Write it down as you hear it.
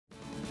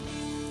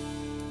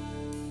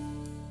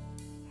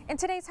In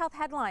today's health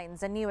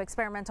headlines, a new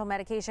experimental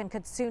medication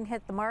could soon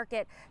hit the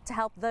market to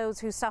help those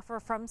who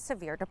suffer from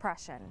severe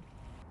depression.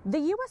 The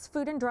U.S.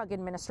 Food and Drug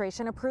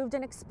Administration approved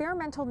an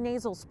experimental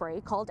nasal spray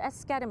called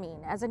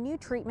esketamine as a new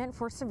treatment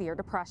for severe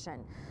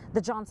depression.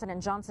 The Johnson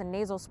 & Johnson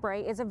nasal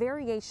spray is a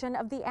variation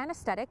of the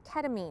anesthetic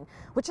ketamine,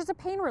 which is a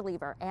pain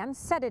reliever and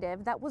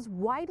sedative that was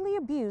widely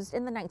abused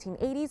in the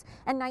 1980s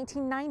and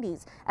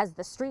 1990s as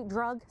the street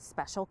drug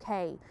Special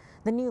K.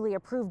 The newly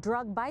approved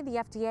drug by the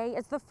FDA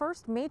is the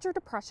first major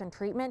depression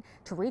treatment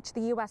to reach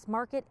the U.S.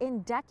 market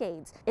in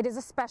decades. It is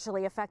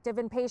especially effective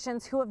in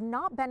patients who have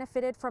not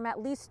benefited from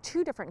at least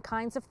 2 different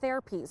kinds of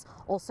therapies,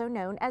 also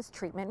known as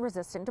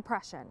treatment-resistant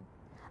depression.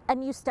 A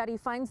new study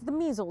finds the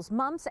measles,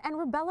 mumps, and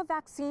rubella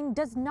vaccine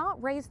does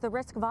not raise the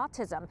risk of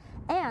autism,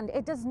 and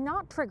it does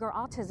not trigger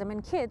autism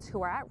in kids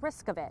who are at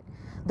risk of it.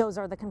 Those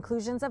are the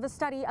conclusions of a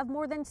study of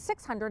more than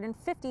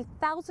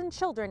 650,000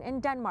 children in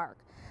Denmark.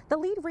 The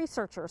lead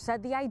researcher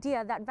said the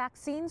idea that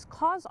vaccines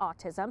cause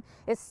autism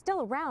is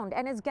still around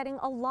and is getting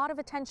a lot of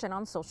attention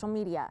on social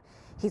media.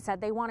 He said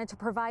they wanted to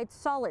provide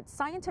solid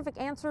scientific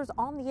answers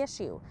on the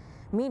issue.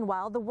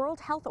 Meanwhile, the World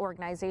Health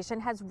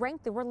Organization has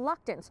ranked the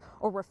reluctance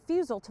or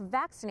refusal to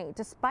vaccinate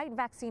despite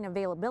vaccine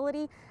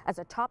availability as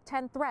a top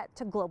 10 threat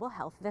to global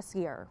health this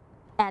year.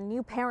 And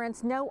new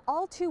parents know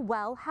all too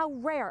well how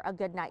rare a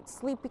good night's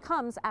sleep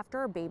becomes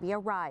after a baby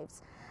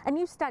arrives. A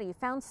new study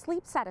found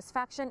sleep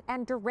satisfaction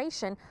and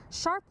duration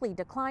sharply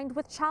declined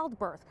with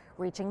childbirth,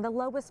 reaching the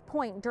lowest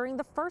point during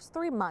the first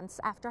 3 months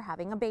after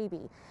having a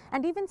baby.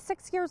 And even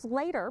 6 years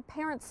later,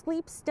 parents'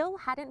 sleep still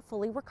hadn't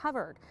fully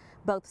recovered.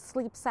 Both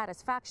sleep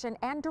satisfaction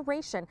and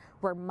duration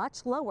were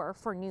much lower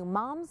for new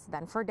moms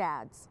than for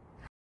dads.